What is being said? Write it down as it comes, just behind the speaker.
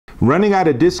Running out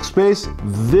of disk space?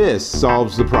 This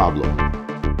solves the problem.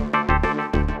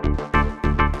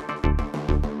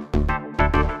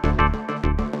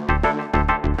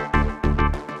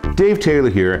 Dave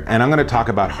Taylor here, and I'm going to talk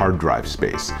about hard drive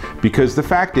space, because the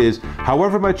fact is,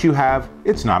 however much you have,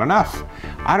 it's not enough.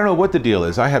 I don't know what the deal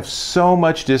is. I have so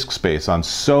much disk space on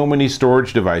so many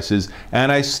storage devices,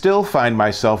 and I still find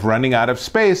myself running out of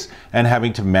space and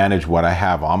having to manage what I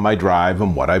have on my drive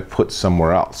and what I put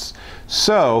somewhere else.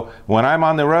 So when I'm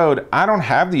on the road, I don't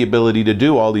have the ability to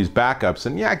do all these backups.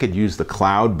 And yeah, I could use the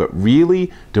cloud, but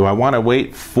really, do I want to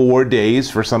wait 4 days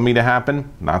for something to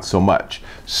happen? Not so much.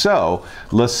 So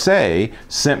LaCie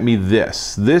sent me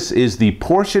this. This is the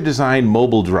Porsche Design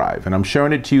mobile drive, and I'm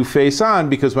showing it to you face on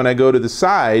because when I go to the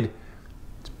side,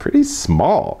 it's pretty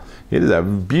small. It is a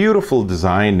beautiful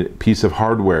design piece of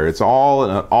hardware. It's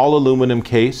all aluminum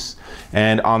case,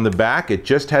 and on the back it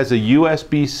just has a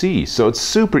USB-C, so it's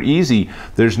super easy.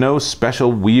 There's no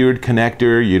special weird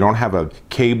connector. You don't have a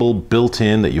cable built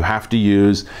in that you have to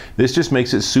use. This just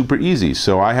makes it super easy.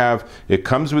 So it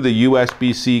comes with a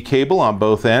USB-C cable on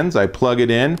both ends. I plug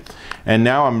it in, and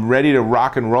now I'm ready to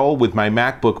rock and roll with my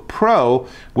MacBook Pro,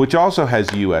 which also has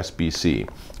USB-C.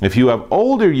 If you have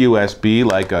older USB,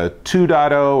 like a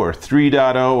 2.0 or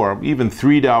 3.0 or even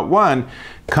 3.1,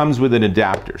 comes with an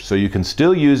adapter, so you can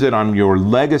still use it on your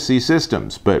legacy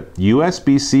systems, but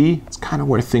USB-C, it's kind of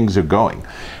where things are going.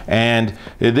 And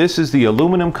this is the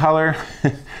aluminum color.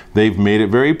 They've made it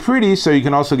very pretty, so you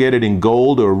can also get it in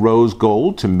gold or rose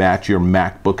gold to match your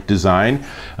MacBook design.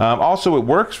 Also, it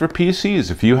works for PCs.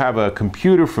 If you have a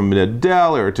computer from a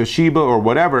Dell or a Toshiba or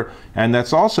whatever, and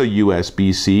that's also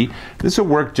USB-C, this will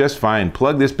work just fine.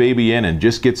 Plug this baby in and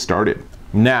just get started.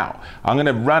 Now, I'm going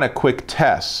to run a quick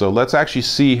test, so let's actually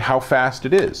see how fast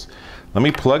it is. Let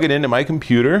me plug it into my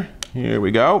computer. Here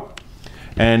we go.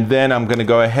 And then I'm going to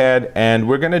go ahead and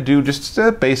we're going to do just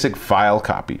a basic file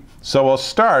copy. So I'll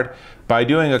start by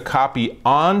doing a copy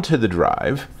onto the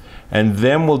drive, and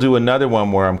then we'll do another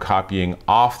one where I'm copying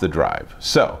off the drive.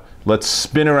 So let's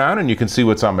spin around and you can see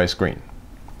what's on my screen.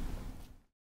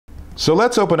 So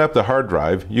let's open up the hard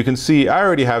drive. You can see I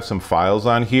already have some files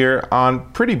on here,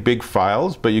 on pretty big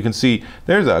files, but you can see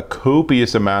there's a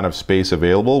copious amount of space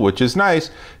available, which is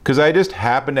nice because I just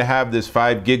happen to have this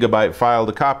 5 GB file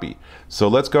to copy. So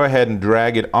let's go ahead and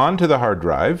drag it onto the hard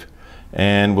drive,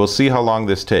 and we'll see how long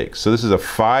this takes. So this is a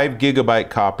 5 GB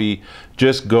copy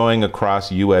just going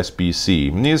across USB-C.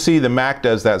 And you see the Mac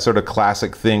does that sort of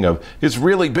classic thing of, it's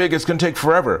really big, it's going to take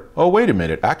forever. Oh, wait a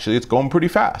minute, actually it's going pretty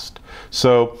fast.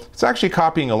 So it's actually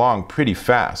copying along pretty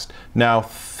fast. Now,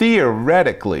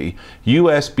 theoretically,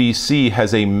 USB-C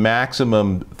has a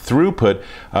maximum throughput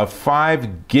of 5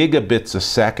 gigabits a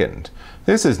second.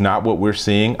 This is not what we're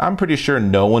seeing. I'm pretty sure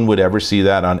no one would ever see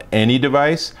that on any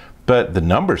device. But the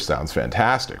number sounds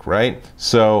fantastic, right?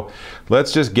 So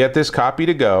let's just get this copy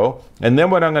to go. And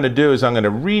then what I'm going to do is I'm going to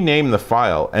rename the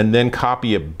file and then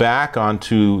copy it back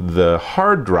onto the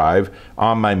hard drive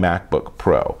on my MacBook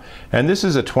Pro. And this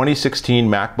is a 2016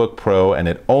 MacBook Pro, and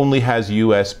it only has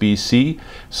USB-C.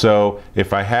 So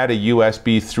if I had a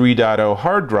USB 3.0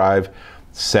 hard drive,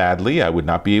 sadly, I would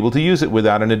not be able to use it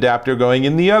without an adapter going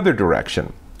in the other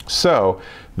direction. So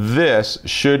this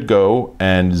should go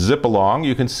and zip along.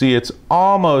 You can see it's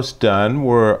almost done.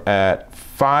 We're at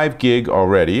 5 gig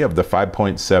already of the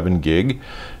 5.7 gig.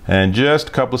 And just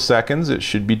a couple of seconds, it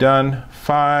should be done.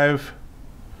 5,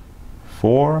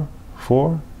 4,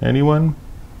 anyone?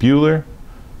 Bueller?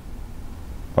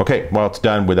 Okay, well, it's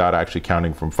done without actually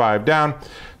counting from 5 down.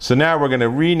 So now we're going to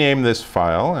rename this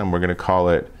file, and we're going to call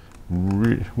it,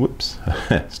 whoops,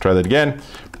 let's try that again,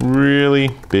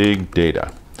 really big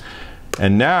data.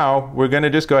 And now we're going to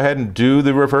just go ahead and do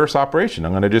the reverse operation.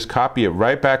 I'm going to just copy it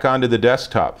right back onto the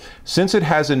desktop. Since it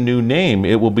has a new name,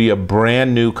 it will be a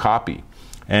brand new copy.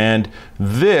 And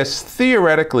this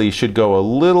theoretically should go a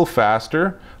little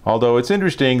faster, although it's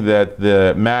interesting that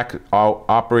the Mac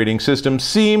operating system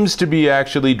seems to be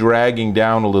actually dragging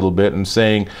down a little bit and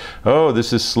saying, oh,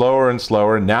 this is slower and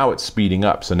slower. Now it's speeding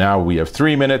up. So now we have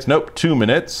 3 minutes, nope, 2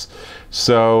 minutes.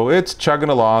 So it's chugging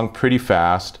along pretty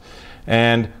fast.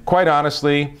 And quite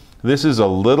honestly, this is a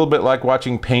little bit like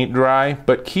watching paint dry,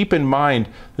 but keep in mind,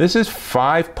 this is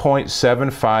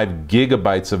 5.75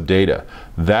 gigabytes of data.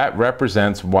 That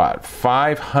represents what?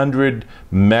 5,000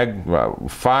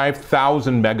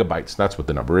 megabytes. That's what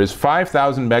the number is.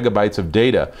 5,000 megabytes of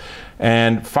data.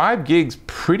 And 5 gigs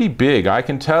pretty big. I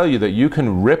can tell you that you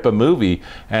can rip a movie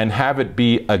and have it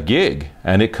be a gig,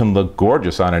 and it can look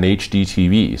gorgeous on an HD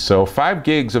TV. So 5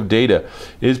 gigs of data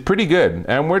is pretty good.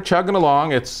 And we're chugging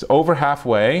along. It's over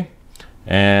halfway.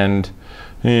 And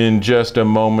In just a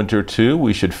moment or two,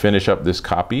 we should finish up this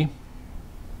copy.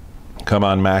 Come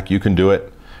on, Mac, you can do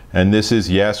it. And this is,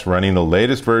 yes, running the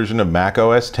latest version of Mac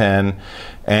OS X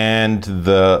and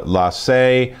the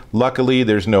LaCie. Luckily,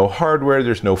 there's no hardware,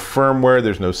 there's no firmware,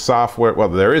 there's no software. Well,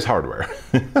 there is hardware.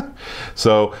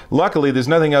 So luckily, there's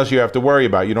nothing else you have to worry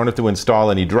about. You don't have to install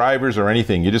any drivers or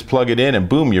anything. You just plug it in and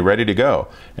boom, you're ready to go.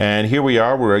 And here we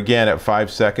are, we're again at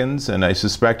 5 seconds, and I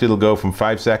suspect it'll go from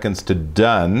 5 seconds to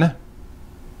done.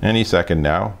 Any second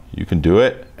now, you can do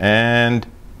it, and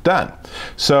done.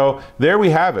 So there we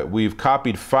have it. We've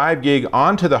copied 5 gig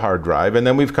onto the hard drive, and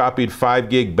then we've copied 5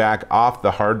 gig back off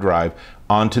the hard drive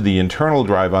onto the internal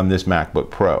drive on this MacBook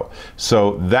Pro.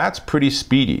 So that's pretty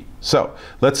speedy. So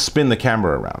let's spin the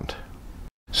camera around.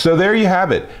 So there you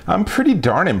have it. I'm pretty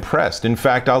darn impressed. In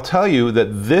fact, I'll tell you that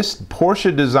this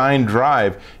Porsche Design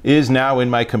drive is now in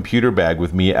my computer bag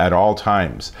with me at all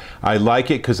times. I like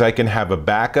it because I can have a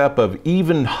backup of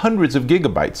even hundreds of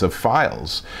gigabytes of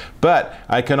files. But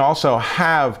I can also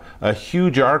have a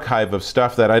huge archive of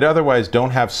stuff that I'd otherwise don't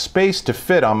have space to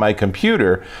fit on my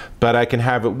computer, but I can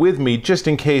have it with me just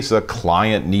in case a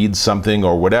client needs something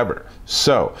or whatever.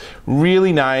 So,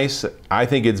 really nice. I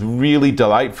think it's really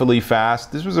delightfully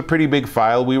fast. This was a pretty big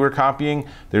file we were copying.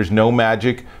 There's no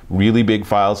magic. Really big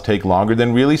files take longer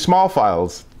than really small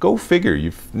files. Go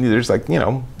figure. There's like, you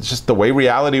know, it's just the way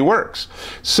reality works.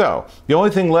 So, the only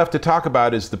thing left to talk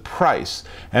about is the price.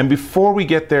 And before we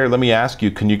get there, let me ask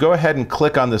you, can you go ahead and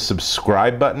click on the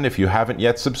subscribe button if you haven't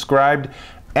yet subscribed?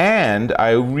 And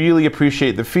I really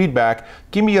appreciate the feedback.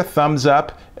 Give me a thumbs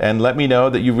up and let me know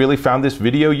that you really found this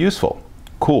video useful.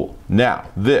 Cool. Now,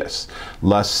 this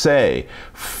LaCie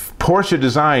Porsche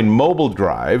Design mobile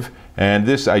drive, and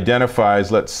this identifies,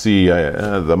 let's see,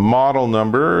 the model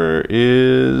number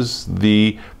is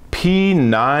the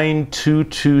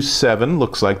P9227,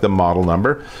 looks like the model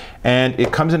number, and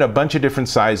it comes in a bunch of different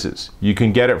sizes. You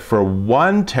can get it for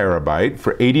 1 terabyte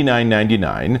for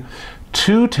 $89.99.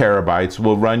 2 terabytes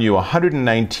will run you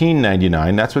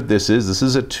 $119.99. That's what this is. This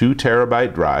is a 2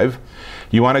 terabyte drive.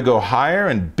 You want to go higher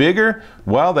and bigger?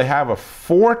 Well, they have a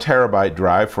 4 terabyte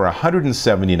drive for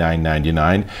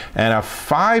 $179.99 and a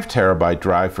 5 terabyte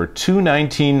drive for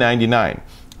 $219.99.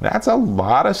 That's a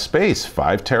lot of space,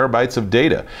 5 terabytes of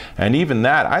data. And even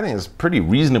that, I think, is pretty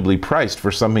reasonably priced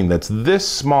for something that's this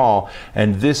small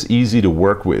and this easy to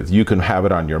work with. You can have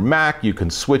it on your Mac, you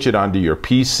can switch it onto your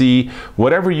PC,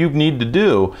 whatever you need to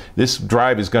do, this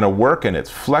drive is going to work, and it's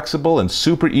flexible and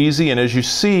super easy. And as you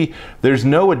see, there's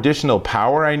no additional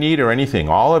power I need or anything.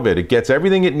 All of it, it gets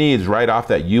everything it needs right off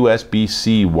that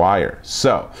USB-C wire.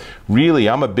 So, really,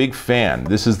 I'm a big fan.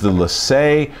 This is the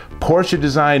LaCie Porsche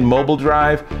Design mobile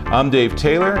drive. I'm Dave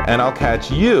Taylor, and I'll catch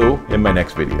you in my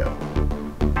next video.